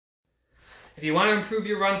if you want to improve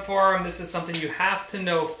your run form, this is something you have to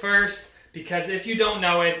know first, because if you don't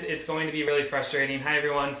know it, it's going to be really frustrating. Hi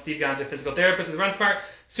everyone, Steve Gonzer, physical therapist with RunSmart.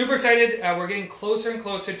 Super excited. We're getting closer and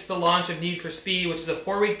closer to the launch of Need for Speed, which is a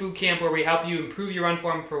 4-week boot camp where we help you improve your run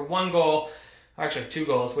form for one goal, actually 2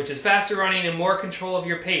 goals, which is faster running and more control of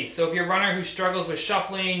your pace. So if you're a runner who struggles with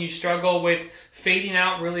shuffling, you struggle with fading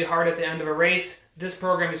out really hard at the end of a race, this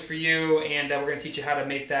program is for you, and we're going to teach you how to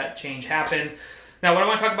make that change happen. Now, what I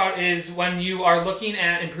want to talk about is when you are looking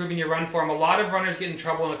at improving your run form, a lot of runners get in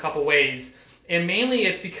trouble in a couple ways. And mainly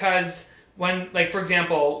it's because when, like for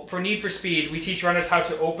example, for Need for Speed, we teach runners how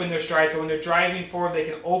to open their stride. So when they're driving forward, they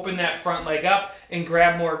can open that front leg up and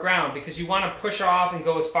grab more ground, because you want to push off and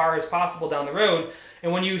go as far as possible down the road.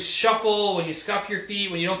 And when you shuffle, when you scuff your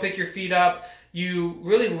feet, when you don't pick your feet up, you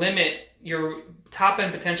really limit your top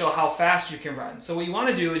end potential, how fast you can run. So what you want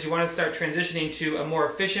to do is you want to start transitioning to a more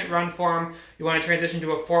efficient run form. You want to transition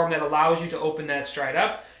to a form that allows you to open that stride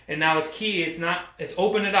up. And now it's key, it's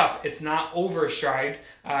open it up, it's not over stride.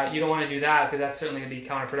 You don't want to do that, because that's certainly going to be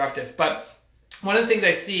counterproductive. But one of the things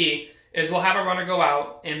I see is we'll have a runner go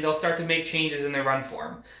out and they'll start to make changes in their run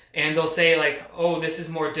form. And they'll say like, oh, this is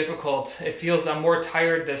more difficult. It feels I'm more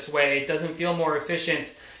tired this way. It doesn't feel more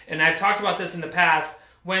efficient. And I've talked about this in the past.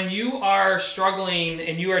 When you are struggling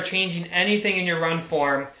and you are changing anything in your run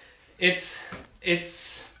form, it's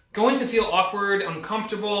going to feel awkward,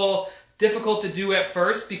 uncomfortable, difficult to do at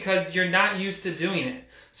first because you're not used to doing it.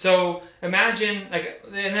 So imagine, like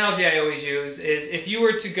the analogy I always use is if you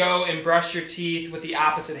were to go and brush your teeth with the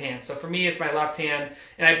opposite hand. So for me, it's my left hand,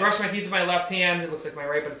 and I brush my teeth with my left hand. It looks like my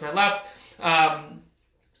right, but it's my left.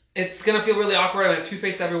 It's going to feel really awkward. I have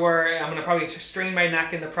toothpaste everywhere. I'm going to probably strain my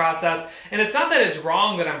neck in the process. And it's not that it's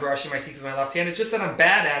wrong that I'm brushing my teeth with my left hand. It's just that I'm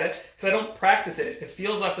bad at it because I don't practice it. It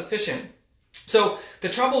feels less efficient. So the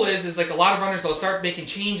trouble is like a lot of runners, they'll start making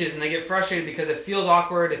changes and they get frustrated because it feels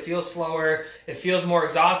awkward, it feels slower, it feels more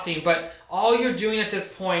exhausting. But all you're doing at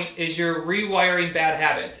this point is you're rewiring bad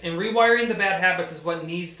habits. And rewiring the bad habits is what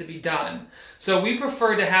needs to be done. So we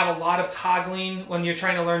prefer to have a lot of toggling when you're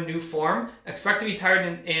trying to learn new form. Expect to be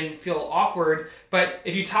tired and feel awkward. But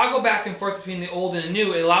if you toggle back and forth between the old and the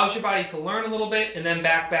new, it allows your body to learn a little bit and then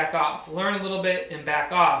back off. Learn a little bit and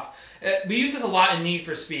back off. We use this a lot in Need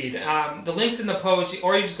for Speed. The link's in the post,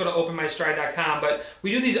 or you just go to openmystride.com, but we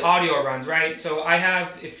do these audio runs, right? So I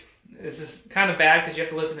have, this is kind of bad because you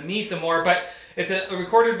have to listen to me some more, but it's a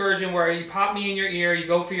recorded version where you pop me in your ear, you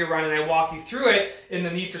go for your run, and I walk you through it in the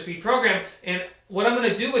Need for Speed program. And what I'm going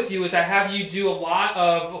to do with you is I have you do a lot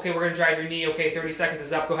of, okay, we're going to drive your knee, okay, 30 seconds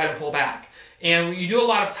is up, go ahead and pull back. And you do a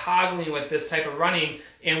lot of toggling with this type of running,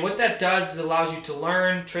 and what that does is it allows you to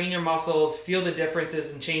learn, train your muscles, feel the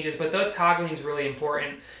differences and changes, but the toggling is really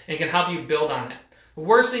important and can help you build on it. The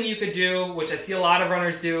worst thing you could do, which I see a lot of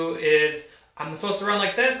runners do, is I'm supposed to run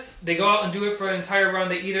like this. They go out and do it for an entire run.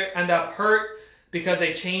 They either end up hurt because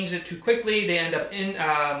they changed it too quickly, they end up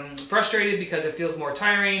frustrated because it feels more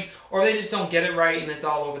tiring, or they just don't get it right and it's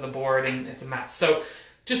all over the board and it's a mess. So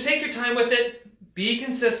just take your time with it, be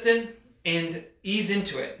consistent, and ease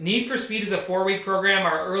into it. Need for Speed is a 4-week program.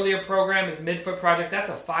 Our earlier program is Midfoot Project. That's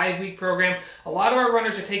a 5-week program. A lot of our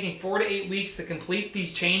runners are taking 4 to 8 weeks to complete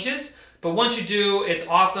these changes, but once you do, it's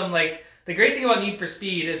awesome. Like the great thing about Need for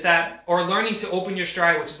Speed is that, or learning to open your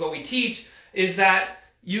stride, which is what we teach, is that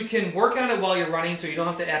you can work on it while you're running so you don't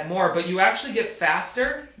have to add more, but you actually get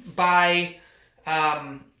faster by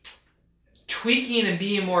tweaking and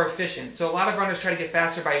being more efficient. So a lot of runners try to get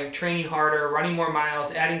faster by training harder, running more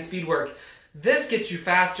miles, adding speed work. This gets you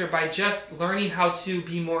faster by just learning how to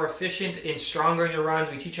be more efficient and stronger in your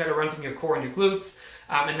runs. We teach you how to run from your core and your glutes,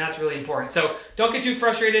 and that's really important. So don't get too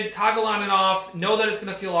frustrated, toggle on and off, know that it's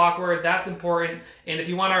going to feel awkward, that's important. And if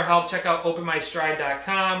you want our help, check out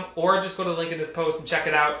openmystride.com, or just go to the link in this post and check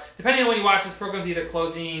it out. Depending on when you watch, this program's either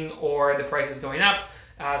closing or the price is going up.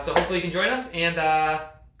 So hopefully you can join us and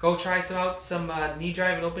go try some knee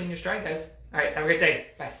drive and opening your stride, guys. All right, have a great day.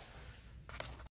 Bye.